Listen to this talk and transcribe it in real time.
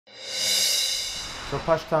So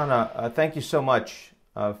Pashtana, thank you so much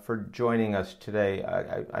for joining us today.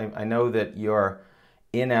 I know that you're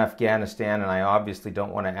in Afghanistan, and I obviously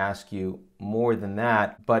don't want to ask you more than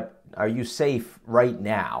that, but are you safe right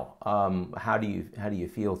now? How do you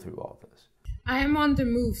feel through all this? I am on the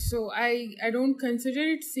move, so I don't consider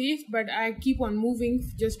it safe, but I keep on moving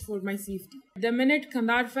just for my safety. The minute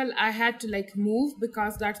Kandahar fell, I had to move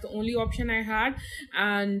because that's the only option I had,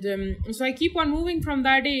 and so I keep on moving from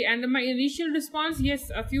that day. And my initial response,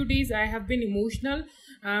 yes, a few days I have been emotional.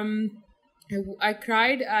 I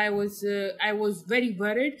cried. I was very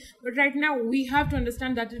worried. But right now we have to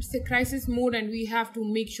understand that it's a crisis mode, and we have to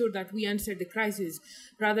make sure that we answer the crisis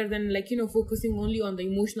rather than focusing only on the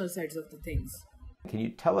emotional sides of the things. Can you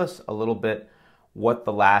tell us a little bit what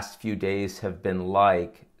the last few days have been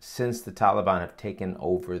like since the Taliban have taken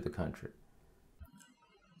over the country?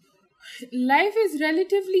 Life is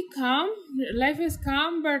relatively calm. Life is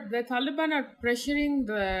calm, but the Taliban are pressuring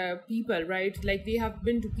the people, right? Like, they have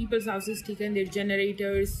been to people's houses, taken their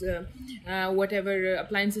generators, whatever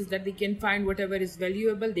appliances that they can find, whatever is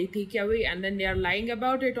valuable, they take away, and then they are lying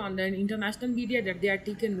about it on the international media that they are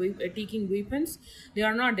taking weapons. They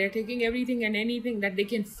are not. They're taking everything and anything that they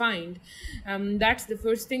can find. That's the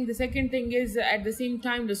first thing. The second thing is, at the same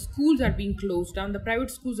time, the schools are being closed down. The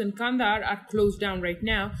private schools in Kandahar are closed down right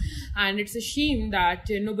now. And it's a shame that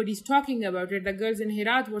nobody's talking about it. The girls in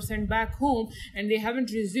Herat were sent back home and they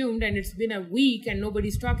haven't resumed, and it's been a week and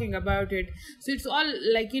nobody's talking about it. So it's all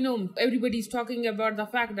everybody's talking about the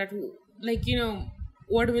fact that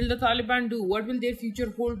what will the Taliban do? What will their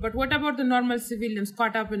future hold? But what about the normal civilians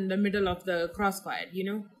caught up in the middle of the crossfire,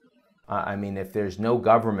 I mean, if there's no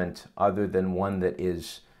government other than one that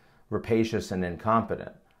is rapacious and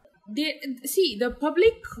incompetent. The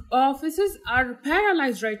public offices are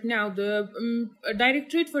paralyzed right now. The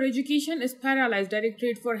Directorate for Education is paralyzed.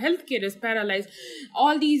 Directorate for Healthcare is paralyzed.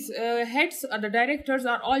 All these heads, the directors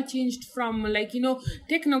are all changed from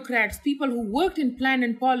technocrats. People who worked in plan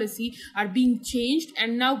and policy are being changed,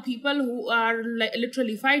 and now people who are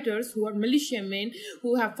literally fighters, who are militiamen,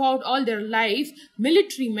 who have fought all their lives,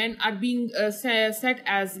 military men, are being set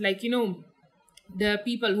as the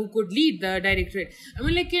people who could lead the directorate. I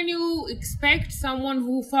mean, can you expect someone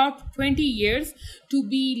who fought 20 years to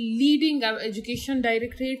be leading an education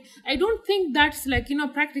directorate? I don't think that's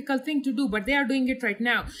practical thing to do, but they are doing it right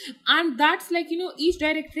now. And that's each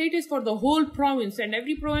directorate is for the whole province, and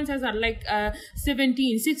every province has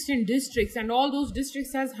 17, 16 districts, and all those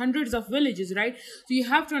districts has hundreds of villages, right? So you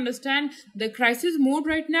have to understand the crisis mode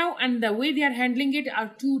right now and the way they are handling it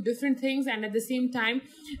are two different things, and at the same time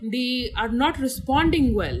they are not responding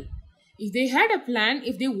well. If they had a plan,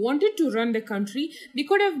 if they wanted to run the country, they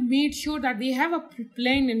could have made sure that they have a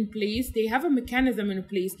plan in place, they have a mechanism in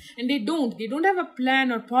place, and they don't have a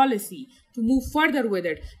plan or policy to move further with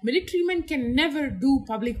it. Military men can never do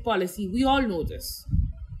public policy. We all know this.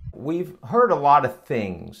 We've heard a lot of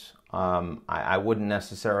things. I wouldn't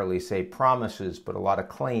necessarily say promises, but a lot of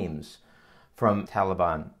claims from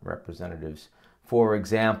Taliban representatives. For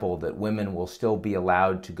example, that women will still be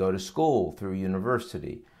allowed to go to school through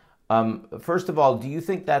university. First of all, do you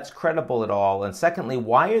think that's credible at all? And secondly,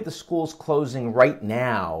 why are the schools closing right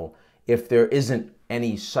now if there isn't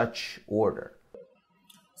any such order?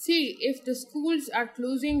 See, if the schools are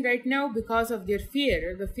closing right now because of their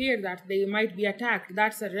fear, the fear that they might be attacked,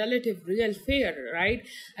 that's a relative real fear, right?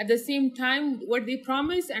 At the same time, what they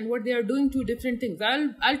promise and what they are doing, two different things.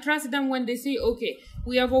 I'll trust them when they say, okay,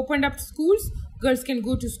 we have opened up schools, girls can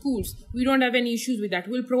go to schools. We don't have any issues with that.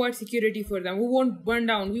 We'll provide security for them. We won't burn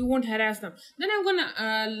down. We won't harass them. Then I'm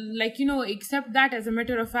gonna, accept that as a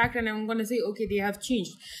matter of fact, and I'm gonna say, okay, they have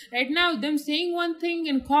changed. Right now, them saying one thing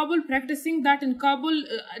in Kabul, practicing that in Kabul,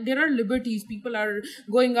 there are liberties. People are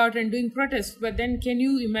going out and doing protests. But then, can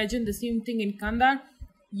you imagine the same thing in Kandahar?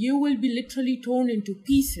 You will be literally torn into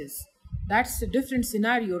pieces. That's a different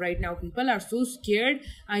scenario right now. People are so scared.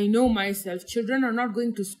 I know myself. Children are not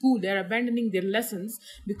going to school. They're abandoning their lessons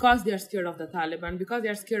because they are scared of the Taliban, because they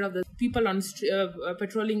are scared of the people on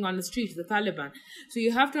patrolling on the streets, the Taliban. So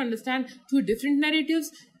you have to understand two different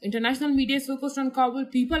narratives. International media is focused on Kabul.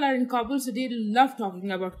 People are in Kabul, so they love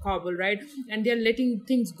talking about Kabul, right? And they're letting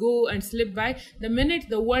things go and slip by. The minute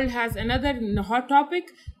the world has another hot topic,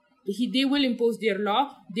 they will impose their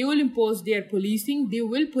law, they will impose their policing, they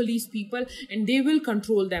will police people, and they will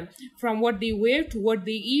control them from what they wear to what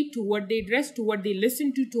they eat to what they dress to what they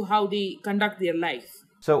listen to how they conduct their life.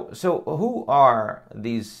 So who are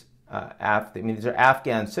these these are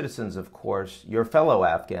Afghan citizens, of course, your fellow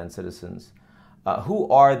Afghan citizens. Who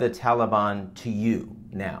are the Taliban to you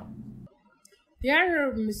now? They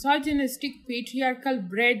are misogynistic, patriarchal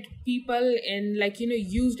bred people and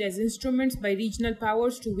used as instruments by regional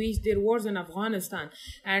powers to wage their wars in Afghanistan.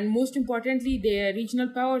 And most importantly, their regional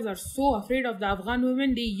powers are so afraid of the Afghan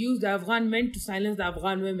women, they use the Afghan men to silence the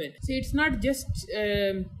Afghan women. So it's not just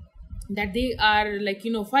that they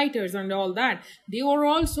are fighters and all that. They were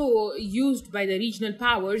also used by the regional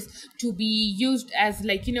powers to be used as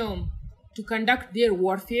to conduct their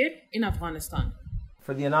warfare in Afghanistan.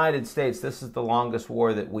 For the United States, this is the longest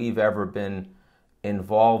war that we've ever been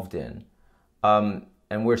involved in. And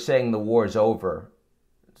we're saying the war's over.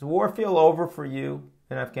 Does the war feel over for you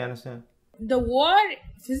in Afghanistan? The war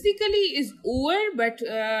physically is over, but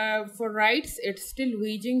for rights, it's still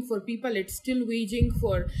waging. For people, it's still waging.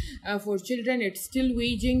 For children, it's still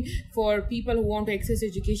waging. For people who want to access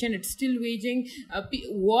education, it's still waging.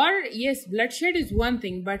 War, yes, bloodshed is one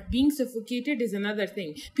thing, but being suffocated is another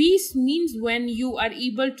thing. Peace means when you are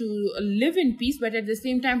able to live in peace, but at the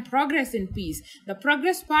same time progress in peace. The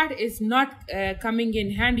progress part is not coming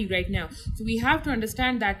in handy right now. So we have to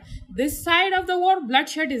understand that this side of the war,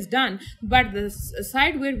 bloodshed is done, but the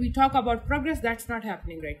side where we talk about progress, that's not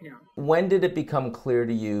happening right now. When did it become clear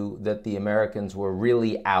to you that the Americans were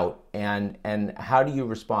really out, and how do you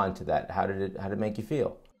respond to that? How did it make you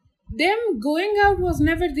feel? Them going out was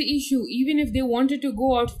never the issue, even if they wanted to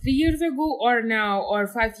go out 3 years ago or now or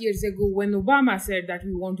 5 years ago when Obama said that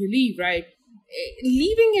we want to leave, right?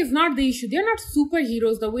 Leaving is not the issue. They're not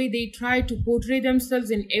superheroes the way they try to portray themselves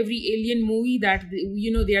in every alien movie, that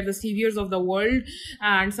they are the saviors of the world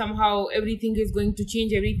and somehow everything is going to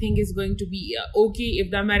change, everything is going to be okay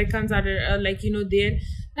if the Americans are there.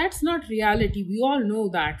 That's not reality. We all know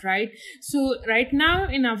that, right? So right now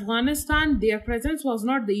in Afghanistan, their presence was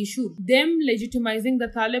not the issue. Them legitimizing the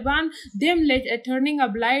Taliban, them turning a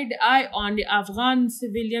blind eye on the Afghan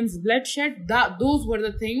civilians' bloodshed, those were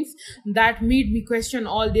the things that made me question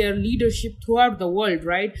all their leadership throughout the world,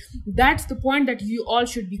 right? That's the point that you all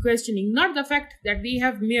should be questioning, not the fact that they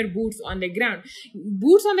have mere boots on the ground.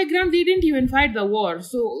 Boots on the ground, they didn't even fight the war.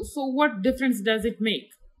 So what difference does it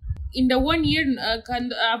make? In the 1 year,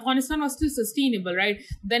 Afghanistan was still sustainable, right?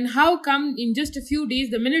 Then how come in just a few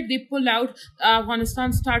days, the minute they pull out,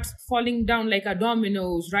 Afghanistan starts falling down like a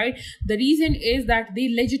dominoes, right? The reason is that they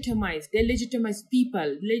legitimize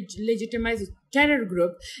people, legitimize terror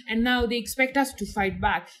group, and now they expect us to fight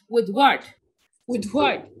back. With what? With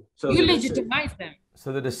what? So you legitimize them.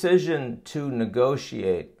 So the decision to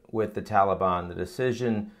negotiate with the Taliban, the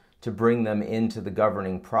decision to bring them into the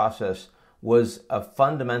governing process, was a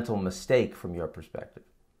fundamental mistake from your perspective.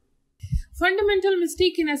 Fundamental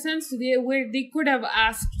mistake in a sense where they could have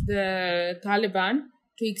asked the Taliban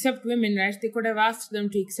to accept women rights, they could have asked them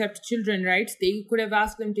to accept children rights, they could have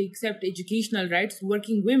asked them to accept educational rights,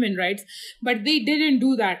 working women rights, but they didn't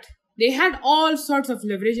do that. They had all sorts of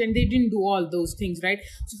leverage and they didn't do all those things, right?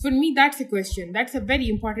 So for me, that's a question. That's a very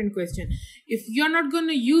important question. If you're not going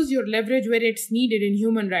to use your leverage where it's needed in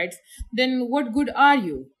human rights, then what good are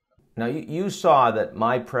you? Now, you saw that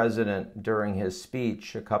my president, during his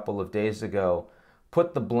speech a couple of days ago,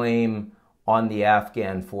 put the blame on the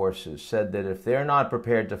Afghan forces, said that if they're not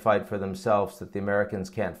prepared to fight for themselves, that the Americans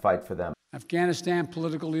can't fight for them. Afghanistan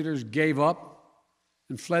political leaders gave up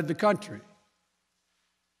and fled the country.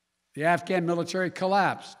 The Afghan military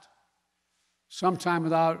collapsed, sometime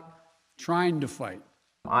without trying to fight.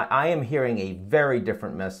 I am hearing a very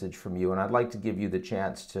different message from you, and I'd like to give you the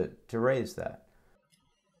chance to raise that.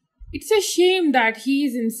 It's a shame that he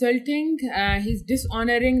is insulting, he's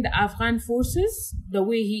dishonoring the Afghan forces, the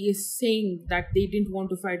way he is saying that they didn't want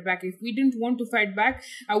to fight back. If we didn't want to fight back,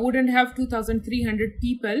 I wouldn't have 2,300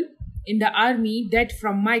 people in the army dead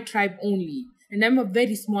from my tribe only. And I'm a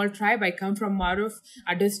very small tribe. I come from Maruf,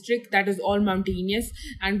 a district that is all mountainous.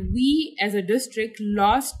 And we as a district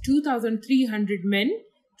lost 2,300 men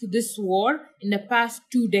to this war in the past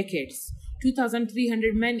 2 decades.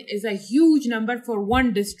 2,300 men is a huge number for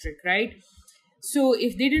one district, right? So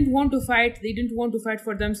if they didn't want to fight, they didn't want to fight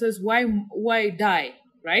for themselves, why die,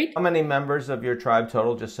 right? How many members of your tribe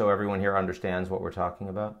total, just so everyone here understands what we're talking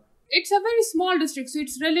about? It's a very small district, so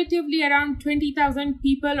it's relatively around 20,000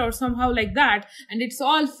 people or somehow like that, and it's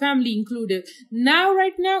all family included.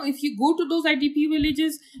 Right now, if you go to those IDP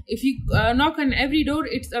villages, if you knock on every door,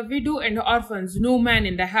 it's a widow and orphans, no man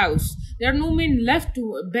in the house. There are no men left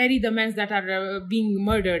to bury the men that are being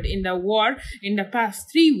murdered in the war in the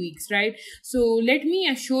past 3 weeks, right? So let me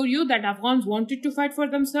assure you that Afghans wanted to fight for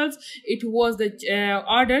themselves. It was the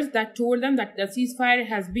orders that told them that the ceasefire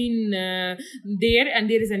has been there and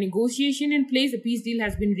there is a negotiation in place, a peace deal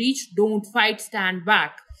has been reached, don't fight, stand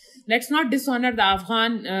back. Let's not dishonor the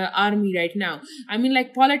Afghan army right now. I mean,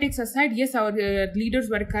 like, politics aside, yes, our leaders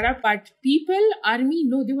were corrupt, but people, army,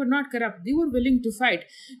 no, they were not corrupt. They were willing to fight.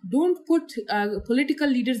 Don't put political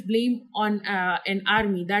leaders' blame on an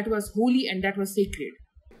army. That was holy and that was sacred.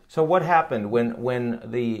 So what happened when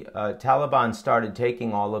the Taliban started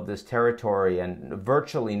taking all of this territory and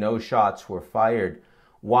virtually no shots were fired?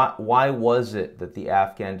 Why was it that the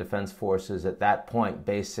Afghan Defense Forces at that point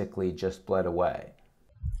basically just bled away?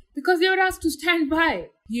 Because they were asked to stand by.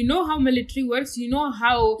 You know how military works. You know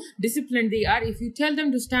how disciplined they are. If you tell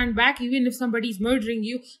them to stand back, even if somebody is murdering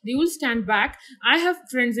you, they will stand back. I have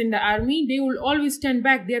friends in the army. They will always stand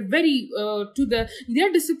back. They are very they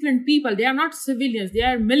are disciplined people. They are not civilians. They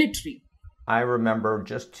are military. I remember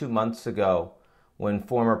just 2 months ago when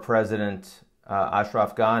former President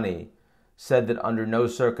Ashraf Ghani said that under no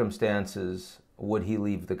circumstances would he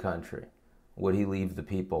leave the country. Would he leave the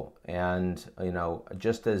people? And, you know,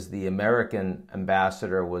 just as the American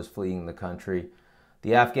ambassador was fleeing the country,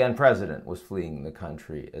 the Afghan president was fleeing the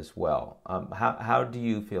country as well. How do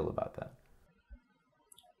you feel about that?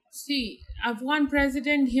 See, Afghan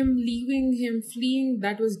president, him leaving, him fleeing,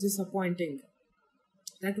 that was disappointing.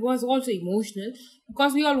 That was also emotional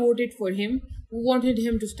because we all voted for him. We wanted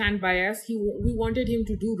him to stand by us. We wanted him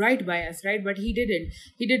to do right by us, right? But he didn't.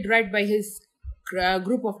 He did right by his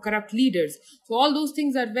group of corrupt leaders. So all those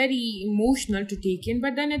things are very emotional to take in.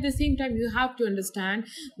 But then at the same time, you have to understand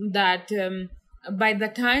that by the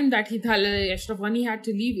time that Ashraf Ghani had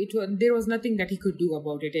to leave, there was nothing that he could do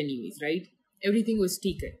about it anyways, right? Everything was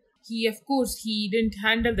taken. Of course, he didn't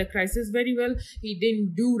handle the crisis very well. He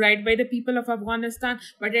didn't do right by the people of Afghanistan.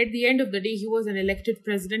 But at the end of the day, he was an elected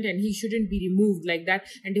president and he shouldn't be removed like that.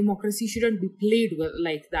 And democracy shouldn't be played with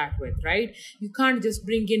like that with, right? You can't just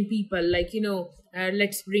bring in people like,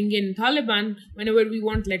 let's bring in Taliban whenever we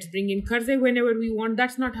want. Let's bring in Karzai whenever we want.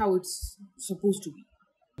 That's not how it's supposed to be.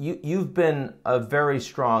 You've been a very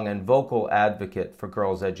strong and vocal advocate for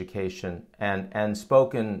girls' education and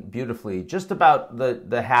spoken beautifully just about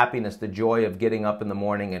the happiness, the joy of getting up in the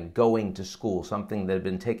morning and going to school, something that had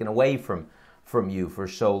been taken away from you for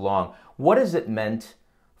so long. What has it meant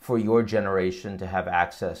for your generation to have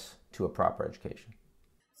access to a proper education?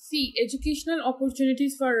 See, educational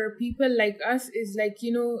opportunities for people like us is like,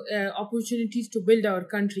 opportunities to build our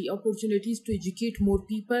country, opportunities to educate more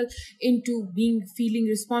people into feeling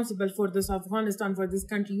responsible for this Afghanistan, for this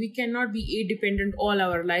country. We cannot be aid dependent all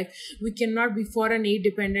our life. We cannot be foreign aid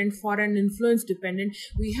dependent, foreign influence dependent.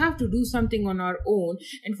 We have to do something on our own.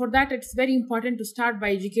 And for that, it's very important to start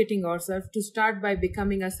by educating ourselves, to start by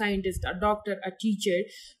becoming a scientist, a doctor, a teacher,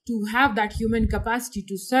 to have that human capacity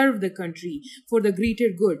to serve the country for the greater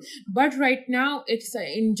good. But right now it's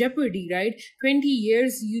in jeopardy, right? 20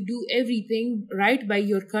 years you do everything right by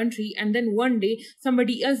your country, and then one day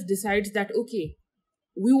somebody else decides that, okay,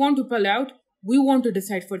 we want to pull out, we want to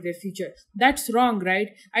decide for their future. That's wrong, right?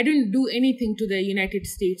 I didn't do anything to the United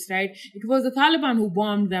States, right? It was the Taliban who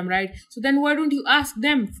bombed them, right? So then why don't you ask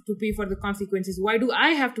them to pay for the consequences? Why do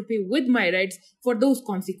I have to pay with my rights for those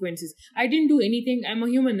consequences? I didn't do anything. I'm a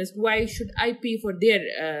humanist. Why should I pay for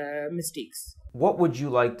their mistakes? What would you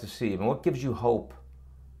like to see? And what gives you hope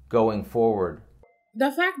going forward? The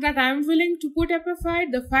fact that I'm willing to put up a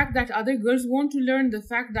fight, the fact that other girls want to learn, the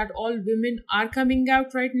fact that all women are coming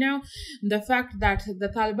out right now, the fact that the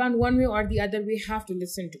Taliban, one way or the other, we have to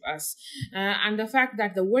listen to us, and the fact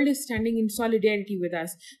that the world is standing in solidarity with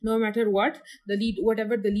us, no matter what,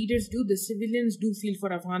 whatever the leaders do, the civilians do feel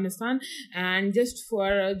for Afghanistan. And just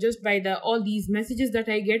by all these messages that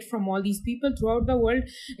I get from all these people throughout the world,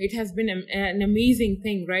 it has been an amazing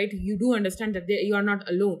thing, right? You do understand that you are not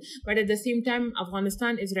alone, but at the same time, Afghanistan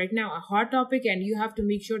is right now a hot topic, and you have to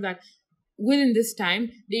make sure that within this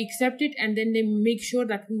time they accept it, and then they make sure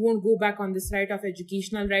that we won't go back on this right of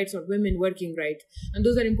educational rights or women working rights. And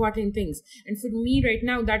those are important things. And for me right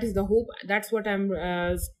now, that is the hope. That's what I'm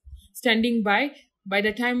standing by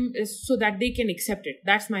the time, so that they can accept it.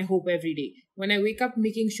 That's my hope every day. When I wake up,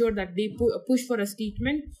 making sure that they push for a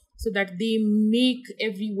statement, so that they make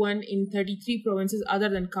everyone in 33 provinces other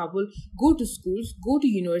than Kabul go to schools, go to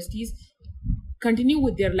universities, continue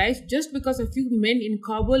with their lives. Just because a few men in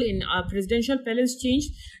Kabul in our presidential palace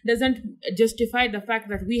changed doesn't justify the fact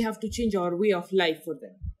that we have to change our way of life for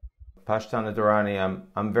them. Pashtana Durrani,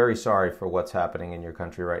 I'm very sorry for what's happening in your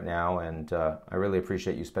country right now, and I really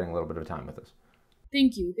appreciate you spending a little bit of time with us.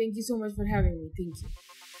 Thank you. Thank you so much for having me. Thank you.